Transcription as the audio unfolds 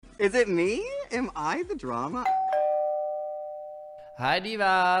Is it me? Am I the drama? Hi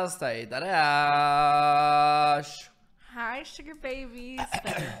divas, tady Tadeáš. Hi sugar babies,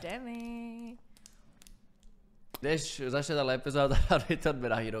 tady Demi. Než začne tato epizoda, dávejte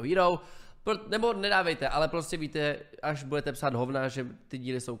odběr na Hero Hero. Nebo nedávejte, ale prostě víte, až budete psát hovna, že ty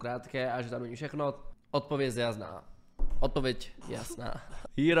díly jsou krátké a že tam není všechno. Odpověď je jasná. Odpověď je jasná.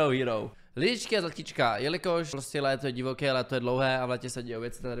 Hero Hero. Lidičky a zlatička, jelikož prostě léto je divoké, léto je dlouhé a v létě se dějou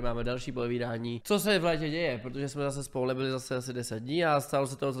věci, tady máme další povídání. Co se v létě děje, protože jsme zase spolu nebyli zase asi 10 dní a stalo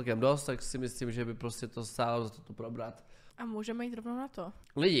se toho celkem dost, tak si myslím, že by prostě to stálo za to tu probrat. A můžeme jít rovnou na to.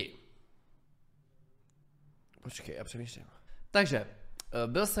 Lidi. Počkej, já přemýšlím. Takže,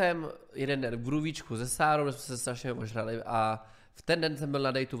 byl jsem jeden den v Groovíčku se Sárou, kde jsme se strašně ožrali a v ten den jsem byl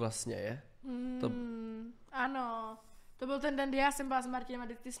na dejtu vlastně, je? Ano. To byl ten den, kdy já jsem byla s Martinem a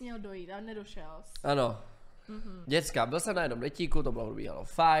ty jsi měl dojít, ale nedošel jsi. Ano. Děcka, byl jsem na jednom letíku, to bylo probíhalo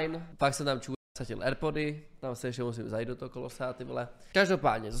fajn. Pak jsem tam ztratil Airpody, tam se ještě musím zajít do toho kolosa, ty vole.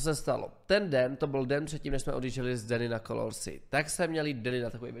 Každopádně, co se stalo? Ten den, to byl den předtím, než jsme odjížděli z Denny na Kolorsi. Tak jsem měl jít Denny na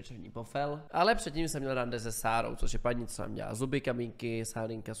takový večerní pofel, ale předtím jsem měl rande se Sárou, což je paní, co nám dělá zuby, kamínky,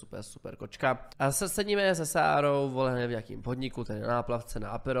 Sárinka, super kočka. A sedíme se Sárou, vole, v nějakým podniku, tady na náplavce, na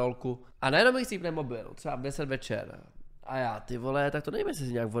aperolku. A najednou mi chcípne mobil, třeba v 10 večer. A já, ty vole, tak to nevím, jestli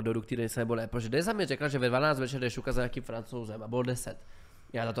si nějak vodoru, který se nebo ne, protože Deza mi řekla, že ve 12 večer jdeš ukázat nějakým Francouzem a bylo 10.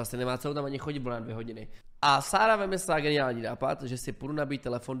 Já na to asi nemá celou tam ani chodit, bylo na 2 hodiny. A Sára vymyslela geniální nápad, že si půjdu nabít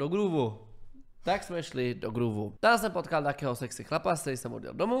telefon do Groovu. Tak jsme šli do Groovu. Tam jsem potkal takého sexy chlapa, který jsem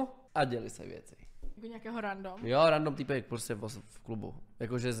odjel domů a děli se věci. Jako nějakého random? Jo, random týpek prostě v klubu.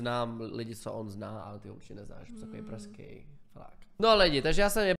 Jakože znám lidi, co on zná, ale ty ho určitě neznáš, takový praský flák. No lidi, takže já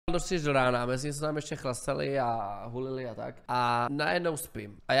jsem jebal do 3 do rána, mezi jsme tam ještě chlastali a hulili a tak. A najednou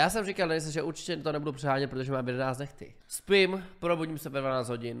spím. A já jsem říkal, že určitě to nebudu přehánět, protože mám 11 nechty. Spím, probudím se ve 12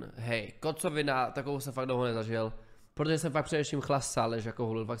 hodin, hej, kocovina, takovou jsem fakt dlouho nezažil. Protože jsem fakt především chlastal, než jako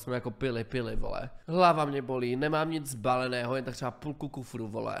hulil, fakt jsme jako pili, vole. Hlava mě bolí, nemám nic zbaleného, jen tak třeba půlku kufru,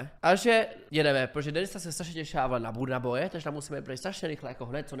 vole. A že jedeme, protože Denisa se strašně těšávala na boje, takže tam musíme projít strašně rychle, jako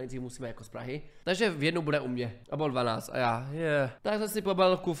hned, co nejdřív musíme jako z Prahy. Takže v jednu bude u mě, a bylo 12 a já, Tak jsem si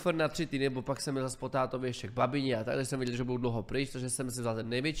pobalil kufr na 3 týdny, bo pak jsem byl zase po tátově ještě k babině a tak jsem viděl, že budu dlouho pryč, takže jsem si vzal ten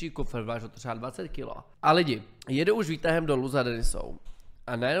největší kufr, vážil to třeba 20 kg. A lidi, jedu už výtahem dolů za Denisou.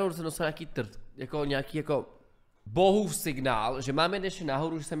 A najednou jsem dostal nějaký bohův signál, že máme ještě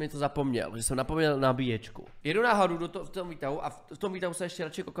nahoru, že jsem něco zapomněl, že jsem napomněl nabíječku. Jedu nahoru v tom výtahu a v tom výtahu se ještě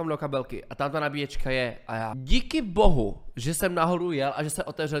radši koukám do kabelky a tam ta nabíječka je a já díky bohu, že jsem nahoru jel a že se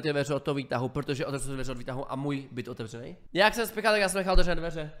otevřel ty dveře od toho výtahu, protože otevřel dveře od výtahu a můj byt otevřený. Jak jsem spěchal, tak já jsem nechal otevřené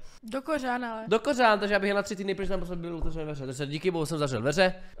dveře. Do kořán ale. Do kořán, takže já bych jel na 3 týdny, protože tam prostě byly otevřené dveře. Takže díky bohu jsem zavřel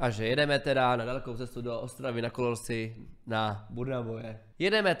dveře a že jedeme teda na dalekou cestu do Ostravy na Kolorsi na Budnaboje.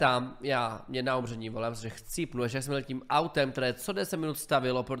 Jedeme tam, mě na umření volám, že chcípnu, že jsem měl tím autem, které co 10 minut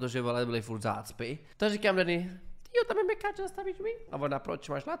stavilo, protože vole byly furt zácpy. Tak říkám Denny, jo, tam je mekáče, zastavíš mi? A ona, proč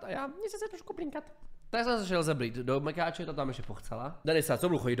máš hlad? A já, mě se trošku blinkat. Tak jsem se šel zabrít do mekáče, to tam ještě pochcela. Denny se, co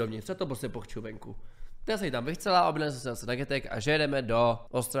budu chodit dovnitř, co to prostě pochču venku. Já se jí tam vychcela, objednal jsem se na getek a že jedeme do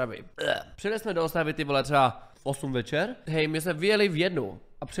Ostravy. Přijeli jsme do Ostravy ty vole třeba 8 večer. Hej, my jsme vyjeli v 1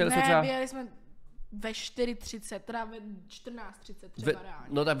 a přijeli jsme třeba... vyjeli jsme ve 4:30, teda ve 14:30 třeba reálně.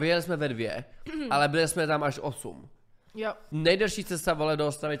 No tak vyjeli jsme ve 2, ale byli jsme tam až 8. Jo. Nejdelší cesta, vole, do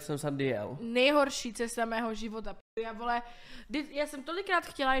Ostravy, co jsem sem jel. Nejhorší cesta mého života. Já jsem tolikrát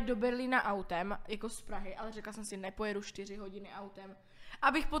chtěla jít do Berlína autem, jako z Prahy, ale řekla jsem si, nepojedu 4 hodiny autem,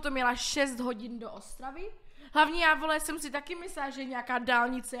 abych potom jela 6 hodin do Ostravy. Hlavně já, vole, jsem si taky myslela, že nějaká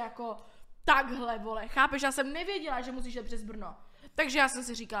dálnice jako takhle, vole, chápeš, já jsem nevěděla, že musíš jít přes Brno. Takže já jsem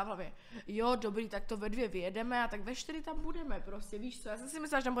si říkala v hlavě, jo, dobrý, tak to ve 2 vyjedeme a tak ve 4 tam budeme, prostě, víš co, já jsem si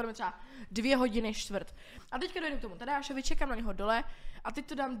myslela, že tam budeme třeba 2 hodiny čtvrt. A teďka dojdu k tomu Tadeášovi, čekám na něho dole a teď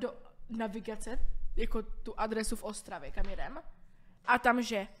to dám do navigace, jako tu adresu v Ostravě, kam jedem. A tam,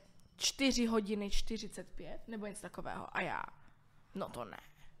 že 4 hodiny 45, nebo něco takového. A já, no to ne,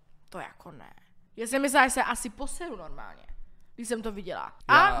 to jako ne. Já jsem myslela, že se asi poseru normálně, když jsem to viděla.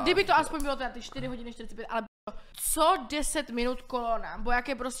 A kdyby to aspoň bylo teda ty 4 hodiny 45, ale co 10 minut kolona, bo jak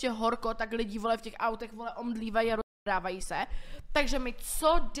je prostě horko, tak lidi, vole, v těch autech, vole, omdlívají a rozdávají se. Takže my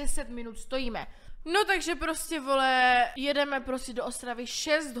co 10 minut stojíme. No takže prostě, vole, jedeme prostě do Ostravy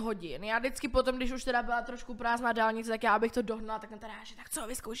 6 hodin. Já vždycky potom, když už teda byla trošku prázdná dálnice, tak já bych to dohnala, tak na Tadeáši, tak co,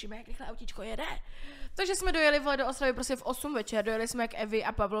 vyzkoušíme, jak rychle autíčko jede. Takže jsme dojeli, vole, do Ostravy prostě v 8 večer, dojeli jsme k Evi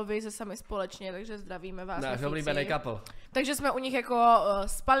a Pavlovi se sami společně, takže zdravíme vás. Náš oblíbený couple. Takže jsme u nich jako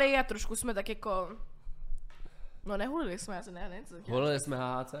spali a trošku jsme tak jako No nehulili jsme, já se ne. Hulili jsme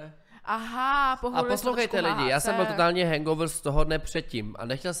HHC. Aha, A poslouchejte lidi, já jsem byl HHC. totálně hangover z toho dne předtím a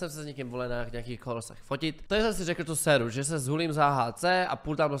nechtěl jsem se s někým vole na nějakých kolosech fotit. Takže jsem si řekl tu séru, že se zhulím za HHC a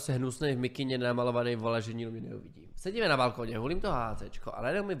půl tam prostě hnusnej v mikině namalovaný vole, že nikdo mě neuvidí. Sedíme na balkoně, hulím to HHCčko a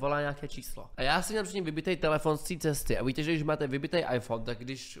najednou mi volá nějaké číslo. A já si měl před ním vybitej telefon z té cesty a víte, že když máte vybitej iPhone, tak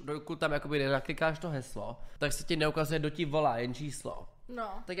když dokud tam jakoby nenaklikáš to heslo, tak se ti neukazuje, kdo ti volá, jen číslo. No.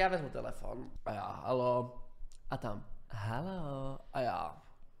 Tak já vezmu telefon a já, halo, a tam, halo, a já,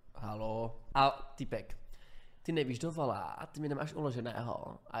 halo, a týpek, ty nevíš, kdo volá, ty mi nemáš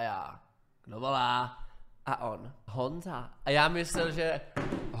uloženého, a já, kdo volá, a on, Honza, a já myslel, že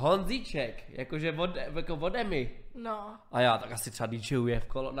Honzíček, jakože jako ode mi, No. a já, tak asi třeba DJuje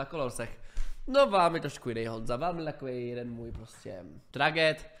na kolosech. No vám je trošku jiný Honza, vám je takový jeden můj prostě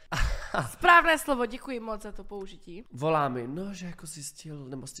traget. Správné slovo, děkuji moc za to použití. Volá mi, no, že jako zjistil,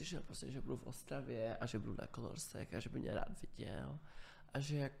 nebo slyšel prostě, že budu v Ostravě a že budu na kolosech a že by mě rád viděl. A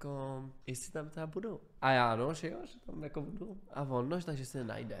že jako, jestli tam teda budu. A já, no, že jo, že tam jako budu. A on, no, takže se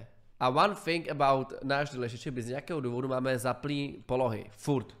najde. A one thing about náš relationship, z nějakého důvodu máme zaplý polohy,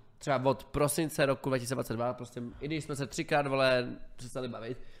 furt. Třeba od prosince roku 2022, prostě, i když jsme se 3krát, vole, přestali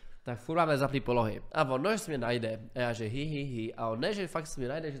bavit, tak furt máme zaplý polohy. A on, no, že se mě najde. A já, že hi. A on, ne, že fakt se mě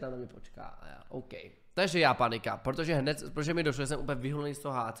najde, že tam na mě počká. A já, OK. Takže já panika, protože mi došlo, že jsem úplně vyhulený z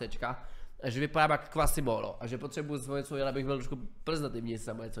toho HCčka, a že vypadám jak Quasimodo a že potřebuji svoje něco, abych byl trošku prznativní, se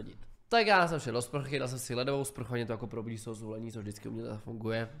tam něco dít. Tak já jsem šel do sprchy, dal jsem si ledovou sprchu, to jako probudí z toho zhulení, což vždycky u mě to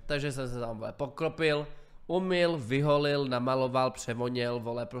funguje. Takže jsem se tam pokropil, umyl, vyholil, namaloval, převoněl,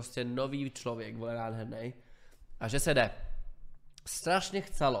 vole, prostě nový člověk, vole, nádhernej. A že se jde. Strašně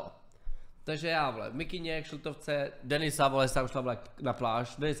chcelo. Takže já, vole, v mikině, šiltovce, Denisa, vole, jsem šla, vole, na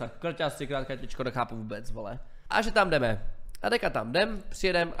pláž, Denisa, krťasy, krátké těčko, nechápu vůbec, vole. A že tam jdeme. A teďka tam jdem,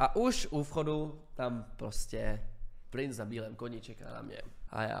 přijedem a už u vchodu tam prostě princ na bílém koni čeká na mě.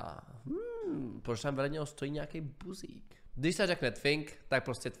 A já, proč tam vedle něho stojí nějaký buzík? Když se řekne twink, tak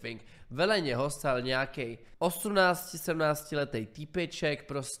prostě twink. Vedle něho stál nějaký 18-17 letý týpeček,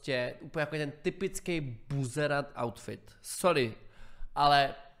 prostě úplně jako ten typický buzerant outfit. Sorry,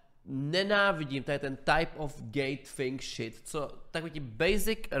 ale nenávidím tady ten type of gay twink shit, co takový ti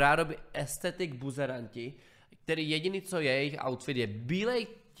basic rádoby aesthetic buzeranti, který jediný co je jejich outfit je bílej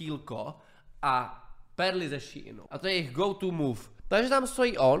tílko a perly ze Sheinu. A to je jejich go-to move. Takže tam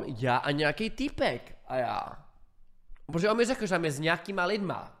stojí on, já a nějaký týpek. A já. Protože on mi řekl, že tam je s nějakýma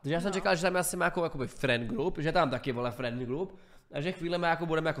lidma. Takže já jsem čekal, že tam asi má jakoby friend group, že tam taky vole friend group. A že chvíle jako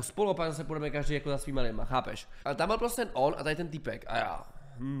budeme jako spolu a pak se budeme každý jako za svýma lidma, chápeš? Ale tam byl prostě on a tady ten týpek. A já.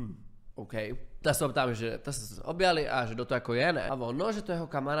 OK. Tak se ptám, že to se objali a že do toho jako je, ne? A on, no, že to je jeho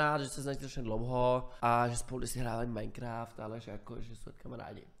kamarád, že se znají strašně dlouho a že spolu si hrávají Minecraft, ale že jako, že jsou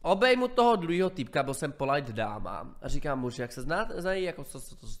kamarádi. Obejmu toho druhého týpka, byl jsem polite dáma a říkám mu, že jak se znají, jako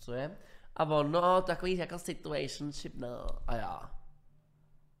co je. A on, no, takový jako situationship, no. A já.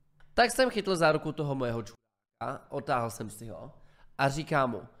 Tak jsem chytl za ruku toho mojeho čuka, otáhl jsem si ho a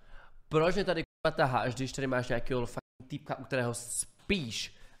říkám mu, proč mě tady taháš, když tady máš nějakého týpka, u kterého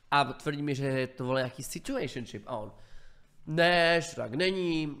spíš? A tvrdí mi, že je to vole nějaký situationship a on. Ne, že tak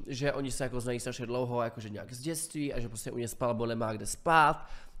není, že oni se jako znají strašně dlouho, jakože nějak z dětství a že prostě u ně spal, bo nemá kde spát,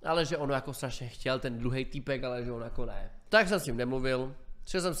 ale že ono jako strašně chtěl ten druhý týpek, ale že on jako ne. Tak jsem s ním nemluvil,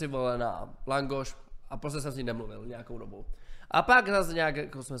 šel jsem si vole na langoš a prostě jsem s ním nemluvil nějakou dobu. A pak zase nějak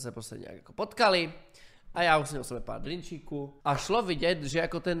jako jsme se prostě nějak jako potkali a já už jsem měl pár drinčíků a šlo vidět, že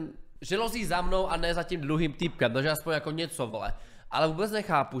jako že lozí za mnou a ne za tím druhým týpkem, takže aspoň jako něco vole. Ale vůbec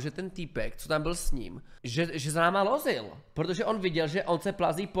nechápu, že ten týpek, co tam byl s ním, že za náma lozil. Protože on viděl, že on se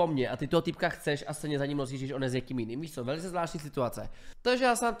plazí po mně a ty toho týpka chceš a stejně za ním lozíš, že on je s někým jiným. Víš co, velice zvláštní situace. Takže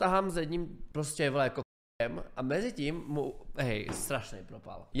já sám tahám s jedním prostě vole jako a mezi tím mu, hej, strašný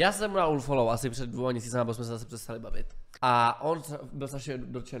propal. Já jsem mu dal unfollow asi před 2 měsíci, nebo jsme se zase přestali bavit. A on byl strašně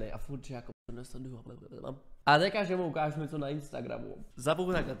dotčený a furt, že jako a teďka, že mu ukážu něco na Instagramu.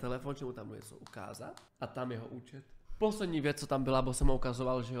 Zabuchu tak na telefon, že mu tam něco ukázat a tam jeho účet. Poslední věc, co tam byla, bo jsem mu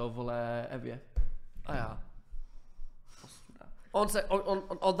ukazoval, že ho vole Evě. A já.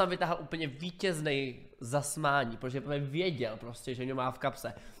 On tam vytáhl úplně vítězný zasmání, protože věděl prostě, že mě má v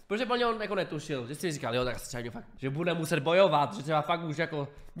kapse. Protože po něm on jako netušil, že si mi říkal, jo, tak třeba fakt, že bude muset bojovat, že třeba fakt už jako,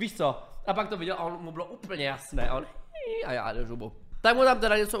 víš co. A pak to viděl a mu bylo úplně jasné a on a já do žubu. Tak mu tam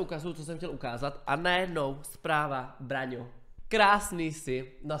teda něco ukazuju, co jsem chtěl ukázat a najednou zpráva, Braňo. Krásný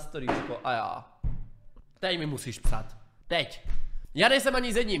si na storíčko a já. Teď mi musíš psát. Teď. Já nejsem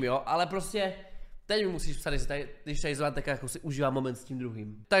ani s jedním, jo, ale prostě teď mi musíš psát, když tady zvládne, tak jako si užívám moment s tím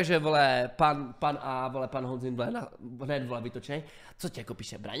druhým. Takže vole, pan A, vole, pan Honzin, vole, hned vole vytočený. Co ti jako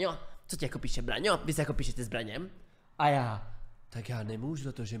píše Braňo? Co ti jako píše Braňo? Vy se jako píšete s Braněm? A já, tak já nemůžu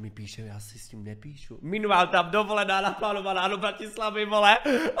za to, že mi píše, já si s tím nepíšu. Minula tam dovolená naplánovaná do Bratislavy, vole.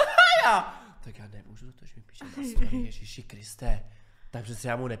 A já, tak já nemůžu za to, že mi píše na story, Ježíši Kriste. Takže si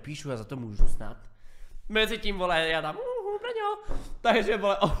já mu nepíšu, já za to můžu snad. Mezi tím, vole, já tam, Braňo. Takže,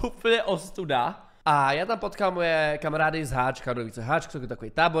 vole, úplně ostuda. A já tam potkal moje kamarády z Háčka, kdo více Háčka, to je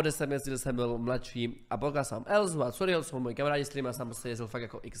takový tábor, kde jsem jezdil, jsem byl mladší. A potkal jsem Elzu a Cyril, jsou moji kamarádi, s kterými jsem prostě jezdil fakt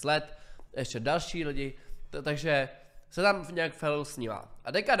jako x let. Ještě další lidi, takže se tam nějak fellow snívá.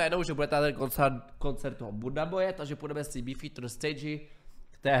 A teďka najednou, že bude tady koncert toho Buddha Boje, takže půjdeme si Beefy to stage,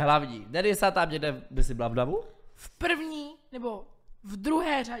 to je hlavní. Denisa tam někde, by si byla v davu? V první, nebo v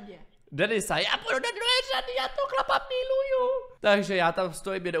druhé řadě. Denisa, já půjdu do druhé řady, já to chlapa miluju. Takže já tam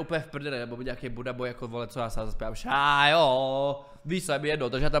stojím, jde úplně v prdele, nebo nějaký Buddha Boy, jako vole, co já se zaspívám, šájo, víš co, je mi jedno,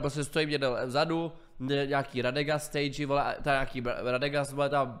 takže já tam prostě stojím někde vzadu, nějaký Radegast stage, vole, tam nějaký Radegast, vole,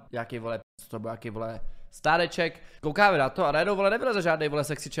 tam nějaký vole, to byl nějaký vole, stáreček, koukáme na to a najednou vole nevyleze žádnej vole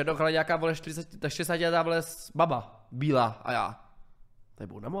sexy černoch, ale nějaká vole 40 letá vole baba, bílá a já. To je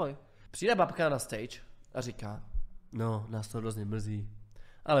Buddha Boy. Přijde babka na stage a říká, no, nás to hrozně mrzí,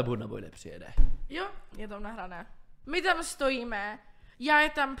 ale Buddha Boy nepřijede. Jo, je to nahrané. My tam stojíme, já je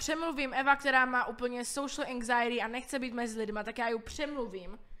tam přemluvím, Eva, která má úplně social anxiety a nechce být mezi lidma, tak já ji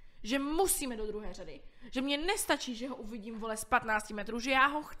přemluvím, že musíme do druhé řady. Že mě nestačí, že ho uvidím, vole, z 15 metrů, že já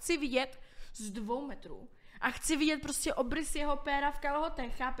ho chci vidět z 2 metrů. A chci vidět prostě obrys jeho péra v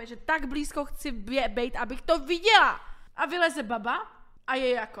kalhotech, chápe, že tak blízko chci být, abych to viděla. A vyleze baba a je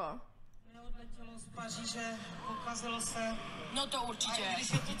jako... Neodletělo z Paříže, ukázalo se... No to určitě. A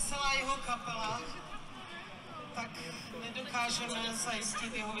když je tu celá jeho kapela, tak nedokážeme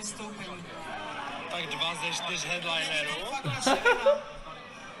zajistit jeho vystoupení. Tak 2 ze 4 headlinerů. Fakt naše vina.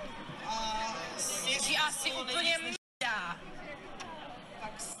 Jsi asi úplně m***a.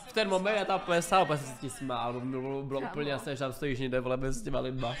 V ten moment já tam plesal, úplně se ti smál, bylo úplně jasné, že tam stojíš někde vole mezi těma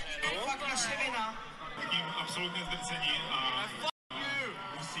lidma. Fakt naše vina. Vidím absolutně zdrcení a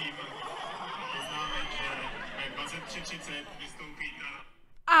musím oznámit, že 23:30 vystoupí na...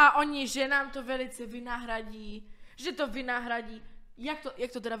 A oni, že nám to velice vynahradí, že to vynahradí.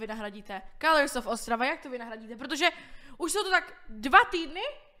 Jak to teda vynahradíte? Colors of Ostrava, jak to vynahradíte? Protože už jsou to tak 2 týdny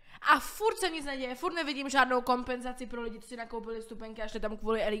a furt se nic neděje, furt nevidím žádnou kompenzaci pro lidi, co si nakoupili stupenky a šli tam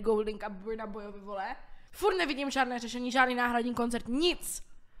kvůli Ellie Goulding a Burna Boyovi, vole. Furt nevidím žádné řešení, žádný náhradní koncert, nic.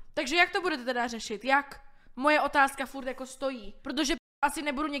 Takže jak to budete teda řešit? Jak? Moje otázka furt jako stojí, protože asi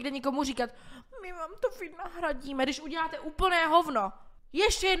nebudu někde nikomu říkat, my vám to vynahradíme, když uděláte úplné hovno.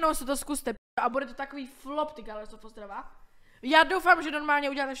 Ještě jednou se to zkuste a bude to takový flop, ty Colors of Ostrava. Já doufám, že normálně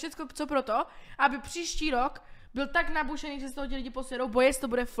uděláte všechno, co pro to, aby příští rok byl tak nabušený, že z toho ti lidi poserou, bo jestli to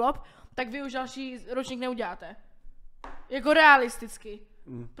bude flop, tak vy už další ročník neuděláte. Jako realisticky.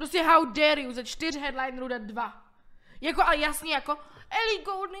 Prostě how dare you, ze 4 headlinerů dát 2. Jako, ale jasně, jako Ellie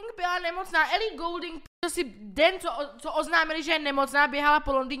Goulding byla nemocná. Ellie Goulding, si den, co oznámili, že je nemocná, běhala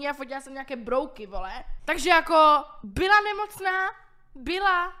po Londýně a fotila jsem nějaké brouky, vole. Takže jako, byla nemocná,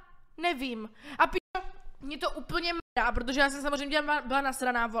 byla, nevím. A mě to úplně mrdá, protože já jsem samozřejmě byla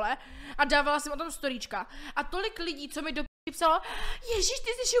nasraná, vole, a dávala jsem o tom storíčka. A tolik lidí, co mi do psalo, ježiš, ty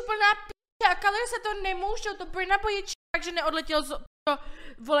jsi úplná p***a, Color se to nemůžou, to Burna Boy takže neodletěl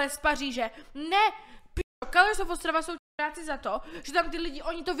vole, z Paříže. Ne, p***o, Colors of Ostrava jsou čáci za to, že tam ty lidi,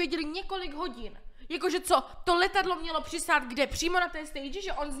 oni to věděli několik hodin. Jakože co, to letadlo mělo přistát kde? Přímo na té stage,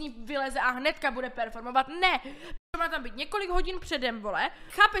 že on z ní vyleze a hnedka bude performovat? Ne, má tam být několik hodin předem, vole.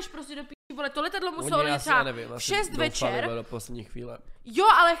 Chápeš prostě do p***, vole, to letadlo muselo letět třeba v 6 večer. Do poslední chvíle. Jo,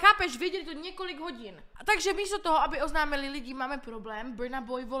 ale chápeš, věděli to několik hodin. A takže místo toho, aby oznámili lidi, máme problém, Burna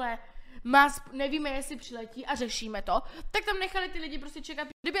Boy, vole, nevíme, jestli přiletí a řešíme to, tak tam nechali ty lidi prostě čekat,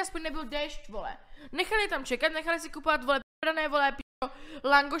 kdyby aspoň nebyl déšť, vole. Nechali tam čekat, nechali si kupovat, vole, p***dané, vole,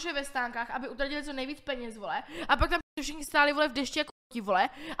 langoše ve stánkách, aby utratili co nejvíc peněz, vole. A pak tam všichni stáli, vole, v dešti jako vole,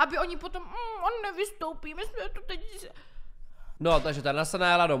 aby oni potom, on nevystoupí, my jsme tu teď... No, takže ta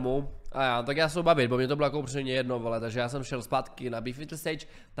nasana jela domů a já, tak já se bavit, bo mě to bylo jako upřímně jedno, vole, takže já jsem šel zpátky na Beef Little Stage,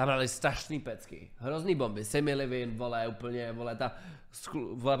 tam dali strašný pecky, hrozný bomby, Semi Livin, vole, úplně, vole,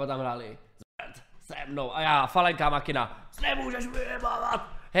 vole, tam hráli se mnou a já, Falenka a Makina, nemůžeš vyjebávat.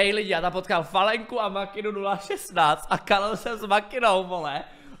 Hej lidi, já tam potkal Falenku a Makinu 016 a kalil jsem s Makinou, vole,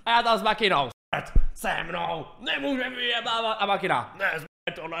 a já tam s Makinou, se mnou, nemůže vyjebávat a Makina, ne,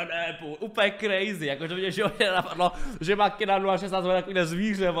 tohle nepůjdu, úplně crazy, jakože mě životě nenapadlo, že Makina 016 bude takový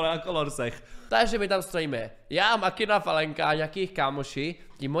zvíře, vole, na kolorsech. Takže my tam stojíme, já, Makina, Falenka, nějakých kámoši,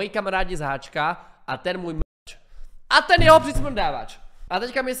 ti moji kamarádi z Háčka a ten můj mrč. A ten jeho přicmrdávač. A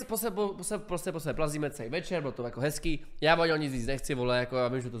teďka my se prostě plazíme celý večer, bylo to jako hezký. Já o něj nic víc nechci, vole, jako já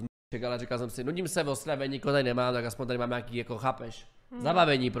vím, že to zmíček, ale říkal jsem si, nudím se v Ostravě, nikoho tady nemám, tak aspoň tady mám nějaký, jako chápeš,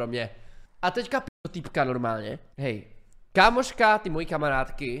 zabavení pro mě. A teďka týpka normálně, hej, kámoška, ty mojí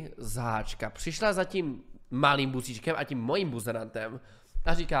kamarádky z Háčka, přišla za tím malým busíčkem a tím mojím buzerantem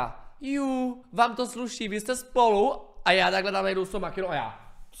a říká, vám to sluší, vy jste spolu? A já takhle tam jdu s tou makinou a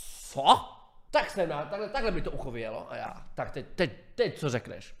já, co? Tak jsem takhle mi to ucho vyjelo a já, tak teď co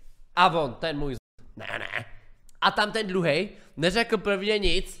řekneš? A on, ten můj ne. A tam ten druhej neřekl prvně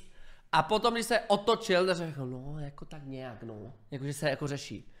nic a potom, když se otočil, tak řekl, no, jako tak nějak, no, jakože se jako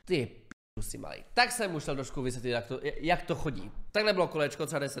řeší. Ty p***u malý. Tak jsem musel trošku vysvětlit, jak to chodí. Takhle bylo kolečko,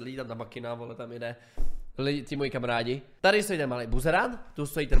 třeba 10 lidí, tam ta makina, vole, tam jde. Ti moji kamarádi. Tady stojí ten malý buzerant, tu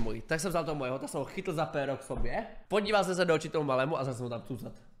stojí ten můj. Tak jsem vzal toho mojeho, tak jsem ho chytl za péro k sobě. Podíval jsem se do očí tomu malému a jsem ho tam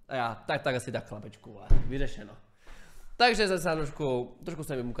cucat. A já, tak asi tak chlapečku, ale vyřešeno. Takže jsem se trošku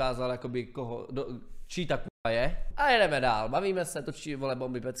jsem jim ukázal, jakoby čí ta k***a je. A jedeme dál, bavíme se, točí, vole,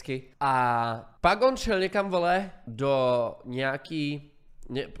 bomby pecky. A pak on šel někam, vole, do nějaký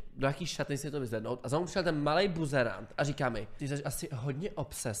šatny si to vyzvednout a za mnou přišel ten malej buzerant a říká mi, ty jsi asi hodně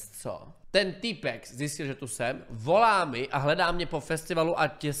obses, co? Ten týpek zjistil, že tu jsem, volá mi a hledá mě po festivalu a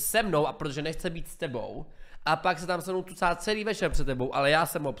tě se mnou, a protože nechce být s tebou. A pak se tam se mnou tucá celý večer před tebou, ale já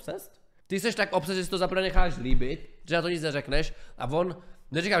jsem obses? Ty jsi tak obses, že si to zaprvé necháš líbit, že na to nic neřekneš a on,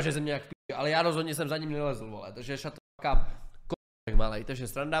 neříkám, že jsem nějak p***, ale já rozhodně jsem za ním nelezl, vole, takže šatovka k malej, takže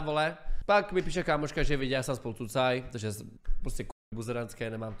sranda, vole. Pak mi píše kámoška, že viděl, jsem spolu tucaj, takže prostě buzerantské,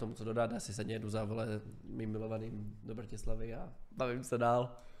 nemám tomu co dodat, asi se jdu za, vole, mým milovaným do Bratislavy a bavím se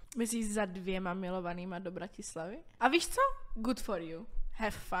dál. Myslíš za 2 milovanýma do Bratislavy? A víš co? Good for you.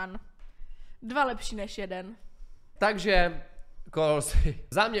 Have fun. 2 lepší než 1. Takže, si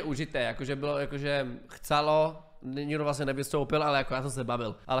za mě užité, jakože bylo, jakože chcelo, nikdo vlastně nevystoupil, ale jako já jsem se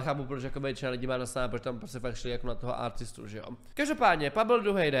bavil. Ale chápu, proč jako většina lidí má nastavené, protože tam prostě fakt šli jako na toho artistu, že jo. Každopádně, pak byl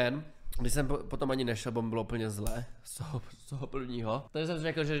druhý den, když jsem potom ani nešel, bo mi bylo úplně zlé z toho prvního. Takže jsem si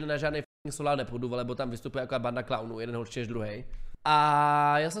řekl, že na žádný solár nepůjdu, lebo tam vystupuje jako banda klaunů, jeden horší než druhý.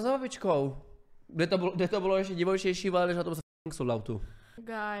 A já jsem za babičkou, kde to bylo ještě divočejší, ale než na tom soloutu.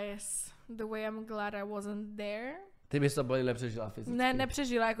 Guys, the way I'm glad I wasn't there. Ty bys to bolí nepřežila fyzicky. Ne,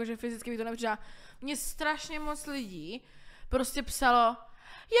 nepřežila, jakože fyzicky bych to nepřežila. Mně strašně moc lidí prostě psalo,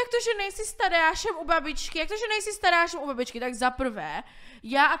 jak to, že nejsi s Tadeášem u babičky, tak za prvé,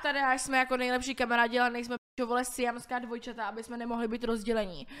 já a Tadeáš jsme jako nejlepší kamarádi, ale nejsme vole siamská dvojčata, aby jsme nemohli být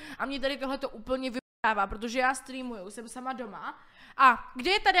rozdělení. A mě tady tohle to úplně vypadává, protože já streamuju, jsem sama doma. A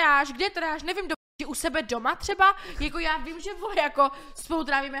kde je Tadeáš, nevím, u sebe doma třeba, jako já vím, že vole, jako spolu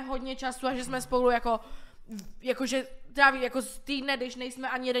trávíme hodně času a že jsme spolu jakože tráví jako z týdne, když nejsme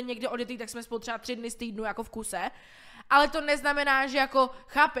ani jeden někde odjetý, tak jsme spolu třeba 3 dny z týdnu jako v kuse. Ale to neznamená, že jako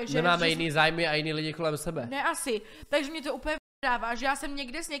chápeš, že nemáme jiný zájmy a jiný lidi kolem sebe. Ne asi, takže mě to úplně dává, že já jsem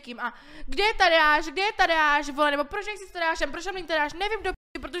někde s někým a kde je Tadeáš, vole, nebo proč nejsi s Tadeášem, proč tam není Tadeáš, nevím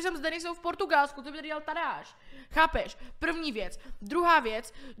protože jsem s Denisou v Portugalsku, to by tady dělal Tadeáš. Chápeš? První věc. Druhá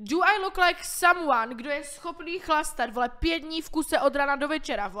věc, do I look like someone, kdo je schopný chlastat, vole, 5 dní v kuse od rána do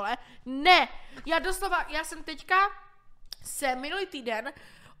večera, vole? Ne. Já jsem teďka minulý týden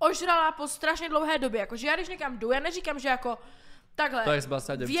ožrala po strašně dlouhé době, jakože já když někam jdu, já neříkám, že jako takhle. To je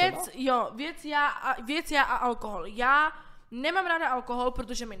věc já a alkohol. Já nemám ráda alkohol,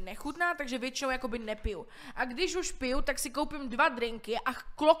 protože mi nechutná, takže většinou jakoby nepiju. A když už piju, tak si koupím 2 drinky a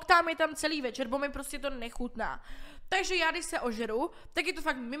kloktám je tam celý večer, bo mi prostě to nechutná. Takže já když se ožeru, tak je to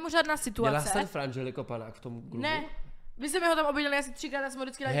fakt mimořádná situace. Dělá jsem Franželiko panák v tom klubu? Ne. Vy jste mi ho tam objednali asi 3krát a jsme ho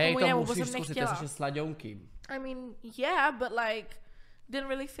vždycky dali komu jinému, bo jsem nechtěla. To musíš sladionky. I mean, yeah, but like, didn't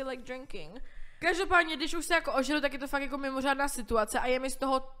really feel like drinking. Každopádně, když už se jako ožeru, tak je to fakt jako mimořádná situace a je mi z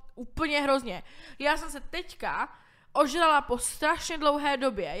toho úplně hrozně. Já jsem se teďka ožrala po strašně dlouhé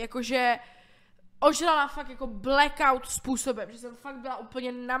době, jakože ožrala fakt jako blackout způsobem, že jsem fakt byla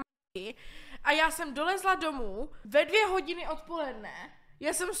úplně na m***y. A já jsem dolezla domů ve 2 hodiny odpoledne,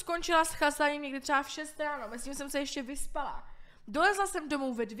 já jsem skončila s chlastaním někdy třeba v 6 ráno, myslím, jsem se ještě vyspala. Dolezla jsem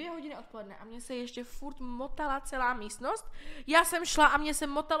domů ve 2 hodiny odpoledne a mě se ještě furt motala celá místnost. Já jsem šla a mě se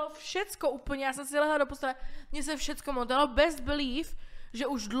motalo všecko úplně, já jsem si lehla do postele, mě se všecko motalo, best believe, že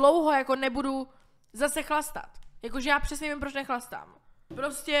už dlouho jako nebudu zase chlastat. Jakože já přesně vím, proč nechlastám.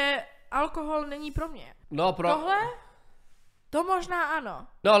 Prostě alkohol není pro mě. No Tohle? To možná ano.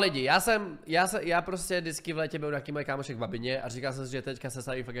 No lidi, já prostě vždycky v létě byl nějaký můj kámošek v babině a říkal jsem si, že teďka se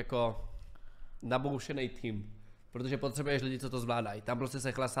staví fakt jako naboušený tým. Protože potřebuješ lidi, co to zvládají. Tam prostě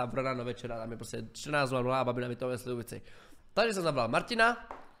se chlastá v ráno večera, tam je prostě 14:00 a babina mi to ve slivovici. Takže jsem zavolal Martina,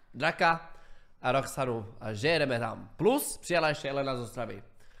 Draka a Roxanu a že jedeme tam. Plus přijela ještě Elena z Ostravy.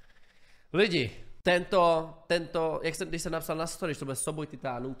 Lidi, když jsem napsal na story, že to byl souboj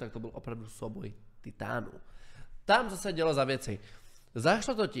titánů, tak to byl opravdu souboj titánů. Tam co se dělo za věci.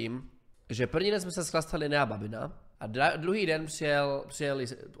 Zašlo to tím, že první den jsme se schlastali ne a babina a druhý den přijeli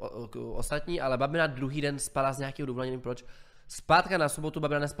ostatní, ale babina druhý den spala z nějakého důvodu, nevím proč. Zpátka na sobotu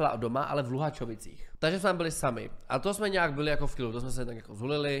babina nespala doma, ale v Luhačovicích. Takže jsme tam byli sami. A to jsme nějak byli jako v klidu, to jsme se tak jako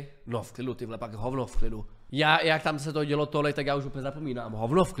zhulili. No v klidu, ty vole, pak hovno v klidu. Jak tam se to dělo tolik, tak já už úplně zapomínám.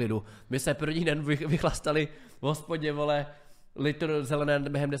 Hovno v klidu. My se první den vychlastali v hospodě, vole, litr zelené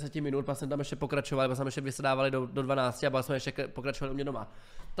během 10 minut, pak jsme tam ještě pokračovali, pak jsme ještě vysedávali do 12 a pak jsme ještě pokračovali u mě doma.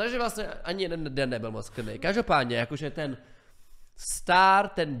 Takže vlastně ani jeden den nebyl moc klidný. Každopádně, jakože ten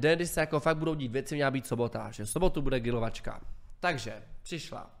den, kdy se jako fakt budou dít věci, měla být sobota, že v sobotu bude grilovačka. Takže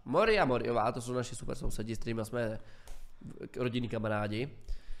přišla Mori a Moriová, to jsou naši super sousedi, s kterými jsme rodinní kamarádi.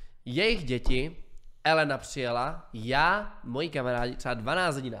 Jejich děti, Elena přijela, já, moji kamarádi, třeba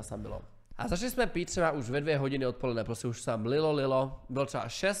 12 lidí nás tam bylo. A začali jsme pít třeba už ve 2 hodiny odpoledne, prostě už tam lilo, bylo třeba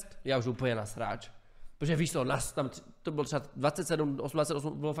 6, já už úplně na sráč. Protože víš to, tam to bylo třeba 27,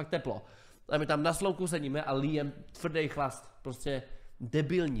 28, bylo fakt teplo. A my tam na slunku sedíme a líjem tvrdý chlast, prostě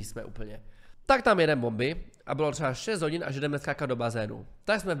debilní jsme úplně. Tak tam jedeme bomby a bylo třeba 6 hodin a že jdeme skákat do bazénu.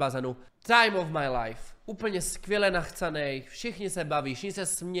 Tak jsme v bazénu, time of my life, úplně skvěle nachcanej, všichni se baví, všichni se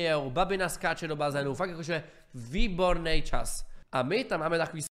smějou, babina skáče do bazénu, fakt jakože výborný čas. A my tam máme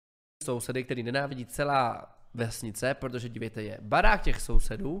takový sousedy, který nenávidí celá vesnice, protože dívejte je barák těch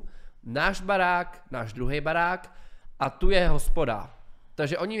sousedů, náš barák, náš druhý barák a tu je hospoda.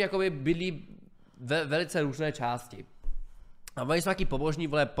 Takže oni jakoby bydlí ve velice různé části. A oni jsou taky pobožní,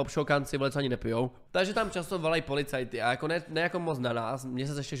 vole, popšoukanci, vole, co ani nepijou. Takže tam často volají policajty a jako ne jako moc na nás, mně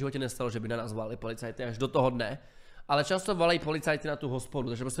se ještě v životě nestalo, že by na nás volali policajty až do toho dne. Ale často volají policajty na tu hospodu,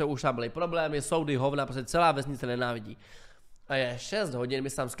 takže prostě už tam byly problémy, soudy, hovna, prostě celá vesnice nenávidí. A je 6 hodin, my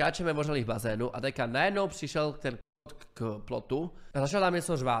se tam skáčeme v ořelých bazénu a teďka najednou přišel ten k plotu a začal tam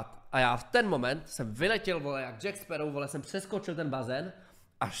něco řvát. A já v ten moment jsem vyletěl, vole, jak Jack Sparrow, vole, jsem přeskočil ten bazén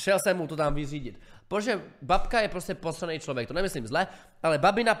a šel jsem mu to tam vyřídit. Protože babka je prostě posraný člověk, to nemyslím zle, ale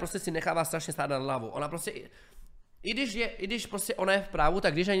babina prostě si nechává strašně stát na hlavu. Ona prostě, i když prostě ona je v právu,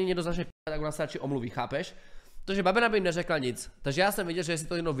 tak když ani někdo začne tak ona se radši omluví, chápeš? Takže babina by neřekla nic. Takže já jsem viděl, že jestli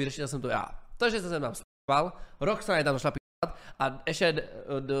to jednou vyřešil, jsem to já. Takže jsem tam spal, Roxana je tam šla a ještě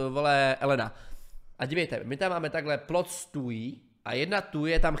vole Elena. A dívejte, my tam máme takhle plot stůj a jedna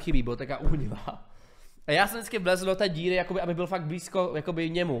tůje tam chybí, byla taková uhnivá. A já jsem vždycky vlezl do té díry, jakoby, aby byl fakt blízko jakoby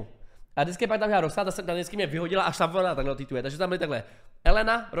němu. A vždycky pak tam měla Roxana, ta se tam vždycky mě vyhodila a šla ona takhle do té tůje. Takže tam byly takhle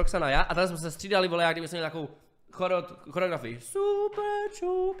Elena, Roxana, já a tady jsme se střídali, vole, jak kdyby jsme měli takovou choreografii.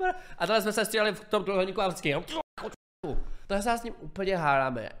 Super. A tady jsme se střídali v tom trojuhelníku a vždycky takže se s ním úplně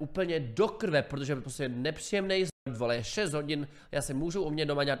hádáme, úplně do krve, protože je prostě nepříjemný vole, 6 hodin, já se můžu u mě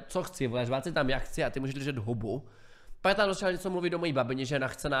doma dělat, co chci, vole, řvát si tam jak chci a ty můžeš držet hubu. Pak tam začal něco mluvit do mojí babině, že je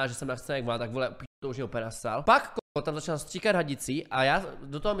nachcená, že jsem nachcená jak vole, tak vole, to už je úplně nastal. Pak tam začal stříkat hadicí a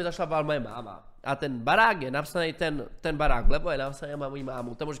do toho mi zašla vál moje máma. A ten barák je napsaný, ten barák vlevo je napsaný na mojí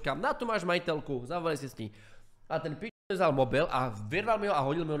mámu, tam mu říkám, na tu máš majitelku, zavolej si s ní. A ten vzal mobil a vyrval mi ho a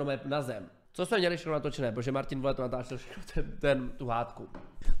hodil mi ho na zem. Co jsme měli všechno natočené, protože Martin vole to natáčel všechno tu hádku.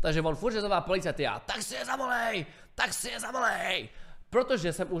 Takže on furt zavá policajty a tak si je zavolej.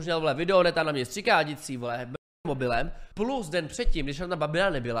 Protože jsem už měl vole video, kde tam na mě stříká hadicí, vole, mobilem. Plus den předtím, když tam ta babina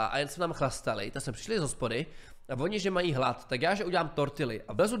nebyla a jen jsme tam chlastali, tak jsme přišli z hospody a oni, že mají hlad, tak já, že udělám tortily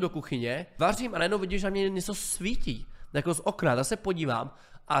a vlezu do kuchyně, vařím a najednou vidím, že na mě něco svítí. Jako z okna, tak se podívám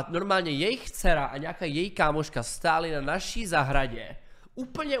a normálně jejich dcera a nějaká její kámoška stály na naší zahradě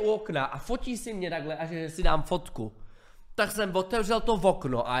úplně u okna a fotí si mě takhle a že si dám fotku. Tak jsem otevřel to v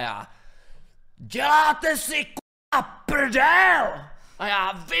okno a já děláte si k***a prdel! A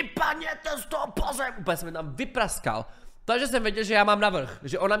já vypadněte z toho pozem! Úplně jsem tam vypraskal. Takže jsem věděl, že já mám navrch,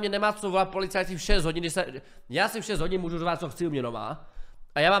 že ona mě nemá co volat policajti v 6 hodin, já si v 6 hodin můžu řvát, co chci u mě doma.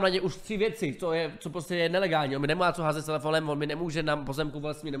 A já mám na ně už 3 věci, co prostě je nelegální, on mi nemá co házet telefonem, on mi nemůže na pozemku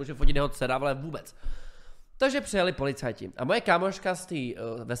vlastně, nemůže fotit jeho dcera, ale vůbec. Takže přijeli policajti. A moje kámoška z té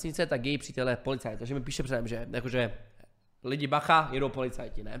vesnice, tak její přítel je policajt. Takže mi píše předem, že jakože lidi bacha, jedou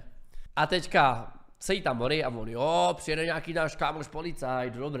policajti, ne? A teďka sedí tam Mori a on, jo, přijede nějaký náš kámoš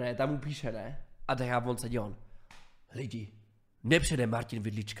policajt, dobré, tam mu píše, ne? A teďka on sedí on. Lidi, nepřijede Martin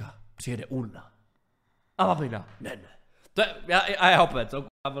Vidlička, přijede urna. A babina, ne. To je, já opět,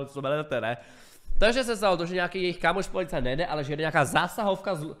 co berete, ne? Takže se stalo to, že nějaký jejich kámoš policajt nejde, ale že jde nějaká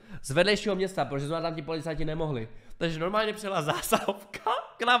zásahovka z vedlejšího města, protože zrovna tam ti policajti nemohli. Takže normálně přijela zásahovka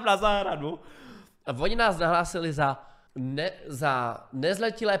k nám na zahradu a oni nás nahlásili za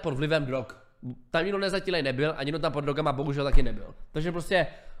nezletilé pod vlivem drog. tam nikdo nezatilej nebyl a nikdo tam pod drogama bohužel taky nebyl. Takže prostě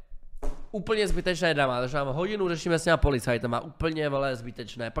úplně zbytečné drama, takže mám hodinu, řešíme s těma policajtama, úplně vole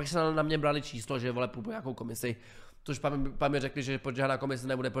zbytečné. Pak se na mě brali číslo, že vole půjdu nějakou komisi. Což pak mi řekli, že žádná komise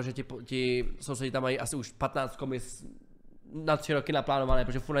nebude, protože ti sousedi tam mají asi už 15 komis na 3 roky naplánované,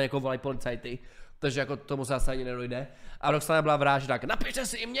 protože furt na někoho volají policajty. Takže jako tomu se asi ani nedojde. A Roxana byla v ráži tak, napište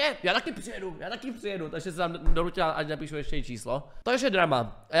si i mě, já taky přijedu, takže se tam donutila, ať napíšu ještě i číslo. Takže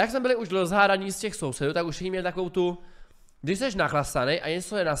drama. A jak jsme byli už rozhádaní z těch sousedů, tak už všichni měli takovou tu, když jsi nachlastaný a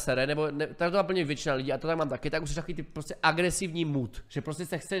něco je na sere, nebo ne, tak to má plně většina lidí a to tak mám taky, tak už jsi takový ty prostě agresivní mood, že prostě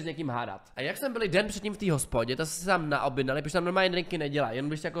se chceš s někým hádat. A jak jsme byli den předtím v té hospodě, tak jsme se tam naobjednali, protože tam normálně drinky nedělá, jen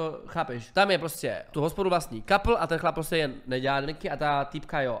když jako chápeš. Tam je prostě tu hospodu vlastní couple a ten chlap prostě jen nedělá drinky a ta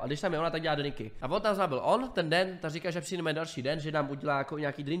týpka jo. A když tam je ona, tak dělá drinky. A on tam byl on ten den, ta říká, že přijdeme další den, že nám udělá jako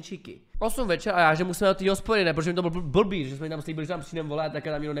nějaký drinčíky. 8 večer a já, že musíme do té hospody, ne, protože mi to byl blbý, že jsme tam slíbili, že tam přijdeme volat, tak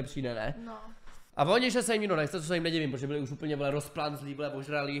tam nikdo nepřijde, ne? No. A oni, že se jim nikdo nechce, co se jim nedivím, protože byli už úplně rozplanzlí, byli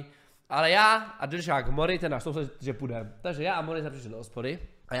ožralí. Ale já a držák Mori, ten náš soused, že půjdeme. Takže já a Mori jsme přišli do hospody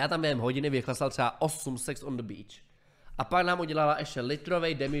a já tam během hodiny vychlasal třeba 8 sex on the beach. A pak nám udělala ještě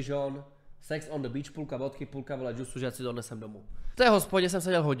litrovej demižon, sex on the beach, půlka vodky, půlka vole džusu, že já si to odnesem domů. V té hospodě jsem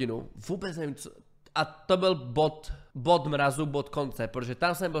seděl hodinu, vůbec nevím co. A to byl bod mrazu, bod konce, protože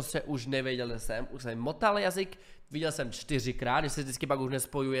tam jsem prostě už nevěděl, kde jsem, už jsem motal jazyk, viděl jsem 4krát, když se vždycky pak už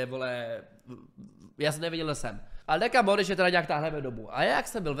nespojuje, vole, já jsem nevěděl, kde jsem. Ale deka Boris, že teda nějak táhneme dobu. A jak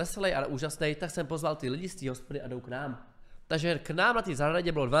jsem byl veselý, ale úžasný, tak jsem pozval ty lidi z té hospody a jdou k nám. Takže k nám na té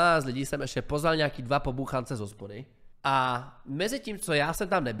zahradě bylo 12 lidí, jsem ještě pozval nějaký 2 pobůchance z hospody. A mezi tím, co já jsem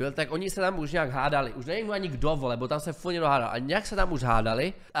tam nebyl, tak oni se tam už nějak hádali. Už nevím ani kdo, vole, bo tam se furt někdo hádal. A nějak se tam už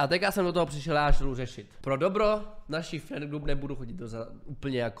hádali. A teď já jsem do toho přišel a šel řešit. Pro dobro našich friend group nebudu chodit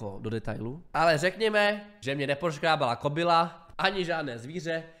úplně jako do detailu. Ale řekněme, že mě nepoškrábala kobila, ani žádné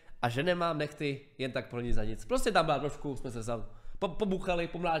zvíře. A že nemám nechty jen tak pro ní za nic. Prostě tam byla trošku, jsme se pobuchali,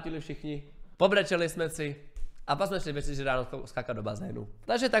 pomlátili všichni. Pobrečeli jsme si. A pak jsme šli věci, že ráno skákat do bazénu.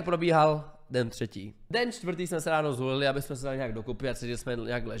 Takže tak probíhal den 3. Den 4. jsme se ráno zhulili, aby jsme se dali nějak dokupy a že jsme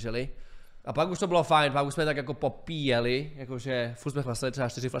nějak leželi. A pak už to bylo fajn, pak už jsme tak jako popíjeli, jakože furt jsme chlastali třeba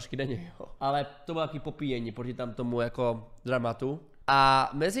 4 flašky denně, jo. Ale to bylo taky popíjení proti tam tomu jako dramatu. A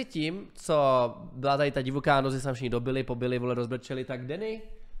mezi tím, co byla tady ta divoká noc, že jsme všichni dobili, pobili, vole, rozbrečeli, tak Denny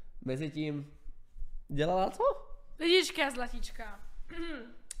mezi tím dělala co? Lidička, zlatička.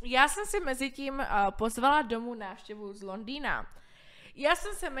 Já jsem si mezi tím pozvala domů návštěvu z Londýna. Já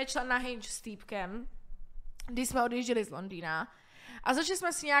jsem se mečla na hinge s týpkem, když jsme odjížděli z Londýna a začali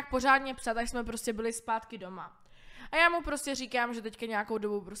jsme si nějak pořádně psát, tak jsme prostě byli zpátky doma. A já mu prostě říkám, že teďka nějakou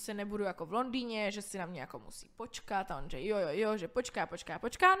dobu prostě nebudu jako v Londýně, že si na mě jako musí počkat a on že jo, že počká,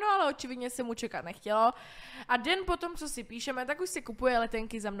 no ale očividně se mu čekat nechtělo. A den potom, co si píšeme, tak už si kupuje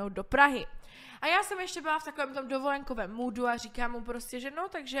letenky za mnou do Prahy. A já jsem ještě byla v takovém tom dovolenkovém moodu a říkám mu prostě, že no,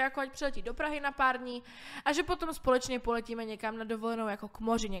 takže jako ať přiletí do Prahy na pár dní a že potom společně poletíme někam na dovolenou jako k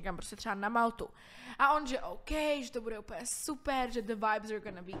moři, někam prostě třeba na Maltu. A on že OK, že to bude úplně super, že the vibes are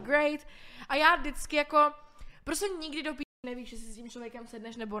gonna be great. A já vždycky jako prostě nikdy do nevíš, jestli s tím člověkem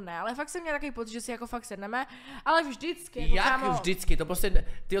sedneš nebo ne, ale fakt jsem měla takový pocit, že si jako fakt sedneme, ale vždycky. Jako, kámo, vždycky, to prostě,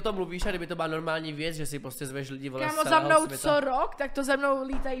 ty o tom mluvíš a kdyby to byla normální věc, že si prostě zveš lidi vole z celého světa. Kámo, za mnou co rok, tak to za mnou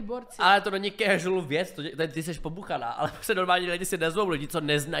lítají borci. Ale to není casual věc, ty jsi pobuchaná, ale prostě normální lidi si nezvou lidi, co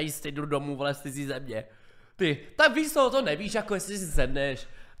neznají z jdu domů, vole, z cizí země. Ty, tak víš to nevíš, jako jestli si sedneš,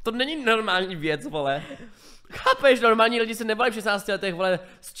 to není normální věc, vole. Chápeš, normální lidi se nevolají v 16 letech, vole,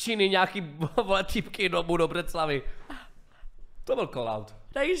 z Číny nějaký, vole, týpky domů do Břeclavy. To byl call out.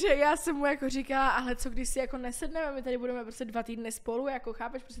 Takže já jsem mu jako říkala, ale co když si jako nesedneme, my tady budeme prostě 2 týdny spolu, jako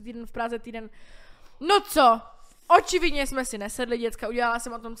chápeš, prostě týden v Praze, týden. No co? Očividně jsme si nesedli, děcka, udělala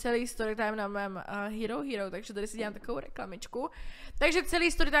jsem o tom celý story time na mém Hero, takže tady si dělám takovou reklamičku. Takže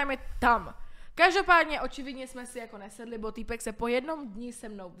celý story time je tam. Každopádně očividně jsme si jako nesedli, bo týpek se po jednom dní se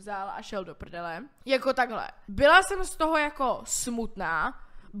mnou vzal a šel do prdele. Jako takhle. Byla jsem z toho jako smutná,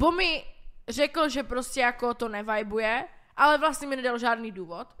 bo mi řekl, že prostě jako to nevibuje, ale vlastně mi nedal žádný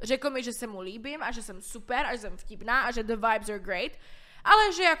důvod. Řekl mi, že se mu líbím a že jsem super a že jsem vtipná a že the vibes are great,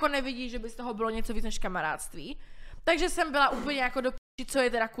 ale že jako nevidí, že by z toho bylo něco víc než kamarádství. Takže jsem byla úplně jako do p***, co je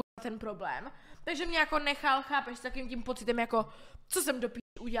teda ten problém. Takže mě jako nechal, chápeš, s takým tím pocitem jako, co jsem do p***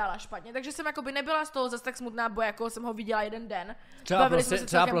 udělala špatně. Takže jsem jako by nebyla z toho zase tak smutná, bo jako jsem ho viděla jeden den.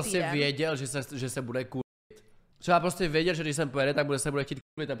 Třeba prostě věděl, že se bude kulit. Třeba prostě věděl, že když jsem pojede, tak se bude chtít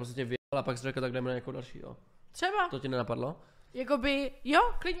kulit a prostě tě věděl a pak si řekl, tak jdeme na někoho dalšího. Třeba. To ti nenapadlo? Jakoby, jo,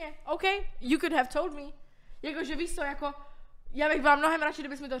 klidně, OK, you could have told me. Jakože víš co, jako, já bych byla mnohem radši,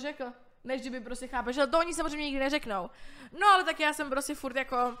 kdybys mi to řekl, než kdyby prostě chápeš, ale to oni samozřejmě nikdy neřeknou. No ale tak já jsem prostě furt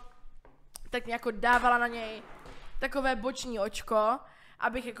jako tak mě jako dávala na něj takové boční očko,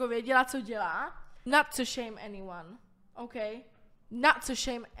 abych jako věděla, co dělá. Not to shame anyone, OK? Not to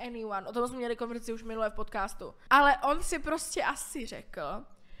shame anyone. O tom jsme měli konverzaci už minule v podcastu. Ale on si prostě asi řekl,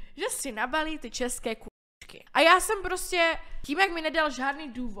 že si nabalí ty české kůčky. A já jsem prostě, tím jak mi nedal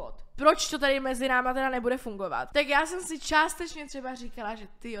žádný důvod, proč to tady mezi náma teda nebude fungovat, tak já jsem si částečně třeba říkala, že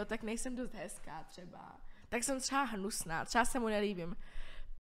tyjo, tak nejsem dost hezká třeba. Tak jsem třeba hnusná, třeba se mu nelíbím.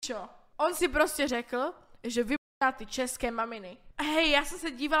 Čo? On si prostě řekl, že vybírá ty české maminy. Hej, já jsem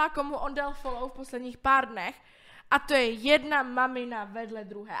se dívala, komu on dal follow v posledních pár dnech a to je jedna mamina vedle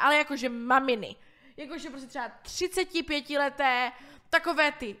druhé, ale jakože maminy. Jakože prostě třeba 35leté,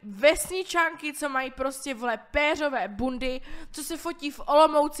 takové ty vesničanky, co mají prostě vole péřové bundy, co se fotí v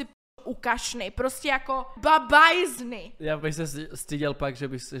Olomouci u kašny, prostě jako babajzny. Já bych se styděl pak, že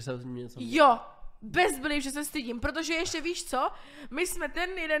bych se něco... Jo, bez belief, že se stydím, protože ještě víš co, my jsme ten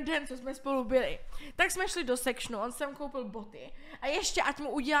jeden den, co jsme spolu byli, tak jsme šli do sectionu, on sem koupil boty a ještě ať mu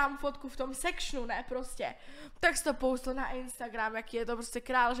udělám fotku v tom sectionu, ne prostě, tak jsi to postil na Instagram, jaký je to prostě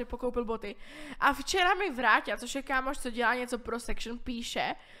král, že pokoupil boty a včera mi Vráťa, což je kámoš, co dělá něco pro section,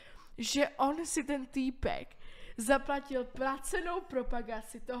 píše, že on si ten týpek zaplatil placenou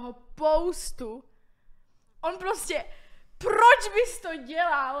propagaci toho postu, on prostě... Proč bys to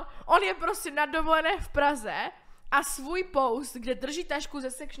dělal? On je prostě na dovolené v Praze a svůj post, kde drží tašku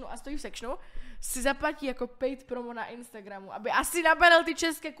ze sectionu a stojí v sectionu, si zaplatí jako paid promo na Instagramu, aby asi nabalil ty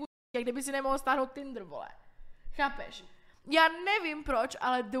české kůžky, kdyby si nemohl stáhnout Tinder, vole. Chápeš? Já nevím proč,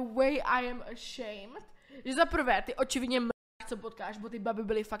 ale the way I am ashamed, že za prvé ty očividně co potkáš, bo ty baby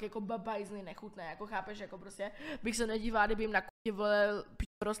byly fakt jako babajzny nechutné, jako chápeš, jako prostě bych se nedívala, kdyby jim na k***i vole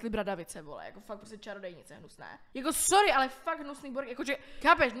rostly bradavice, vole, jako fakt prostě čarodejnice hnusné. Jako sorry, ale fakt hnusný bork, jakože,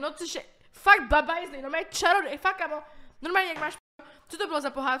 chápeš, no což je fakt babajzny, normálně čarodej, fakt kamo, normálně jak máš, co to bylo za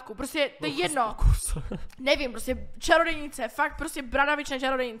pohádku, prostě to je jedno, nevím, prostě čarodejnice, fakt prostě bradavičné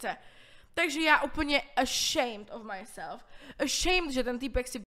čarodejnice. Takže já úplně ashamed of myself, ashamed, že ten týpek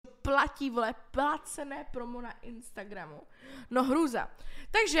si platí, vole, placené promo na Instagramu. No hrůza.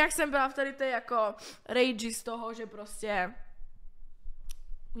 Takže jak jsem byla v tady té jako rage z toho, že prostě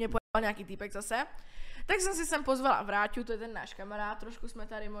mě pojel nějaký týpek zase, tak jsem si sem pozvala Vráťu, to je ten náš kamarád, trošku jsme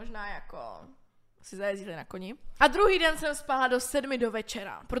tady možná jako si zajezdili na koni. A druhý den jsem spala do 7 do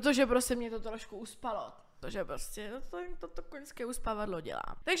večera, protože prostě mě to trošku uspalo. Protože prostě to koňské uspávadlo dělá.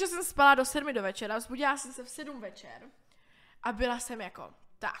 Takže jsem spala do 7 do večera, vzbudila jsem se v 7 večer a byla jsem jako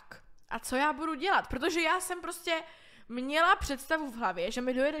tak, a co já budu dělat? Protože já jsem prostě měla představu v hlavě, že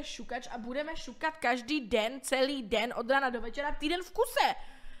mi dojede šukač a budeme šukat každý den, celý den, od rána do večera, týden v kuse.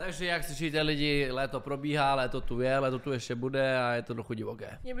 Takže jak slyšíte lidi, léto probíhá, léto tu je, léto tu ještě bude a je to trochu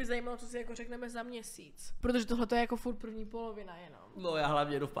divoké. Mě by zajímalo, co si jako řekneme za měsíc. Protože tohle to je jako furt první polovina jenom. No já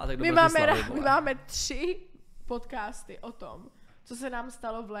hlavně jdu v pátek do My máme 3 podcasty o tom, co se nám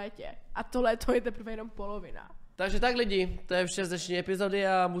stalo v létě. A to léto je teprve jenom polovina. Takže tak lidi, to je vše z dnešní epizody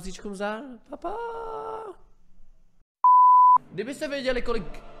a muzíčkům za papa. Kdybyste věděli,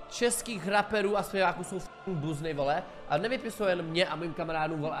 kolik českých raperů a zpěváků jsou bluzny, vole, a nevypisují jen mě a mým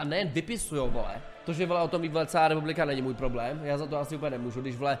kamarádům, vole, a nejen vypisujou, vole. To, že vole o tom ví, vole, celá republika, není můj problém, já za to asi úplně nemůžu,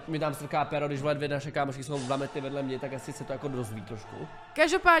 když vole mi tam strká pero, když vole 2 naše kámošky jsou 2 metry vedle mě, tak asi se to jako dozví trošku.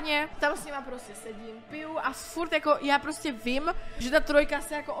 Každopádně, tam s nima prostě sedím, piju a furt jako, já prostě vím, že ta trojka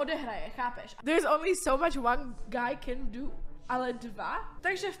se jako odehraje, chápeš? There's only so much one guy can do. Ale 2.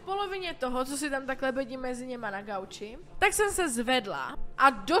 Takže v polovině toho, co si tam takhle bedím mezi něma na gauči, tak jsem se zvedla a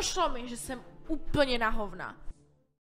došlo mi, že jsem úplně na hovna.